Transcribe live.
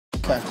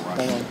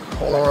Okay.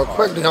 Hold on real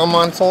quick, dude. I'm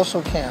on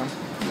social cam.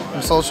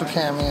 I'm social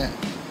camming it.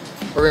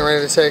 We're getting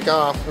ready to take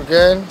off. We're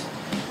good?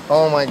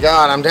 Oh my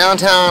god, I'm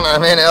downtown.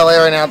 I'm in LA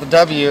right now at the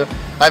W.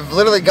 I've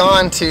literally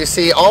gone to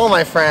see all of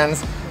my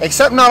friends,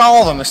 except not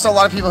all of them. There's still a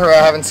lot of people who I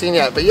haven't seen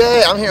yet. But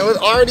yay, I'm here with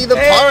Artie the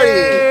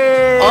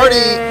party.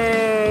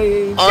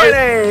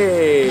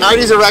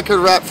 Artie's a record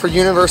rep for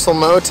Universal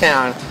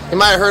Motown. You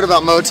might have heard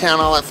about Motown,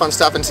 all that fun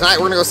stuff. And tonight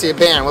we're going to go see a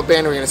band. What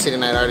band are we going to see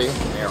tonight, Artie?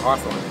 Mayor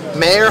Hawthorne.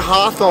 Mayor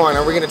Hawthorne.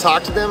 Are we going to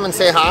talk to them and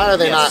say hi? Or are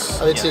they not?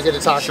 Are they too good to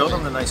talk to? Show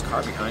them the nice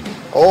car behind you.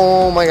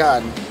 Oh my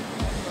god.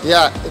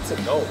 Yeah, it's a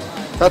go.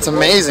 That's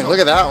amazing. Look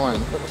at that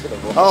one.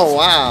 Oh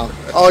wow.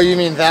 Oh, you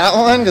mean that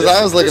one? Because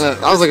I was looking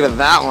at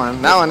that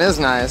one. That one is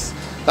nice.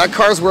 That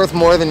car's worth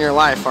more than your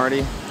life,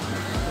 Artie.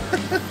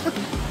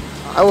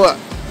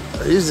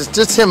 He's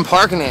just him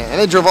parking it, and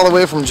they drove all the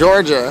way from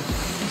Georgia.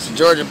 It's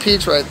Georgia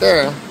Peach right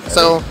there.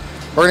 So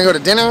we're gonna go to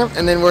dinner,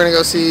 and then we're gonna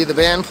go see the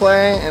band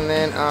play, and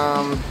then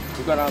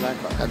Who got out of that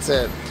car? that's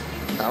it.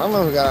 I don't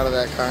know who got out of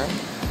that car.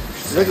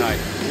 Say hi.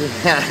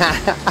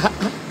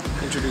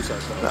 Introduce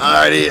ourselves.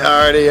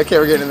 Alrighty. Okay,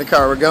 we're getting in the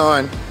car. We're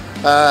going.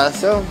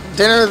 So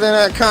dinner,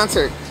 then a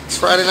concert. It's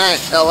Friday night,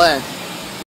 LA.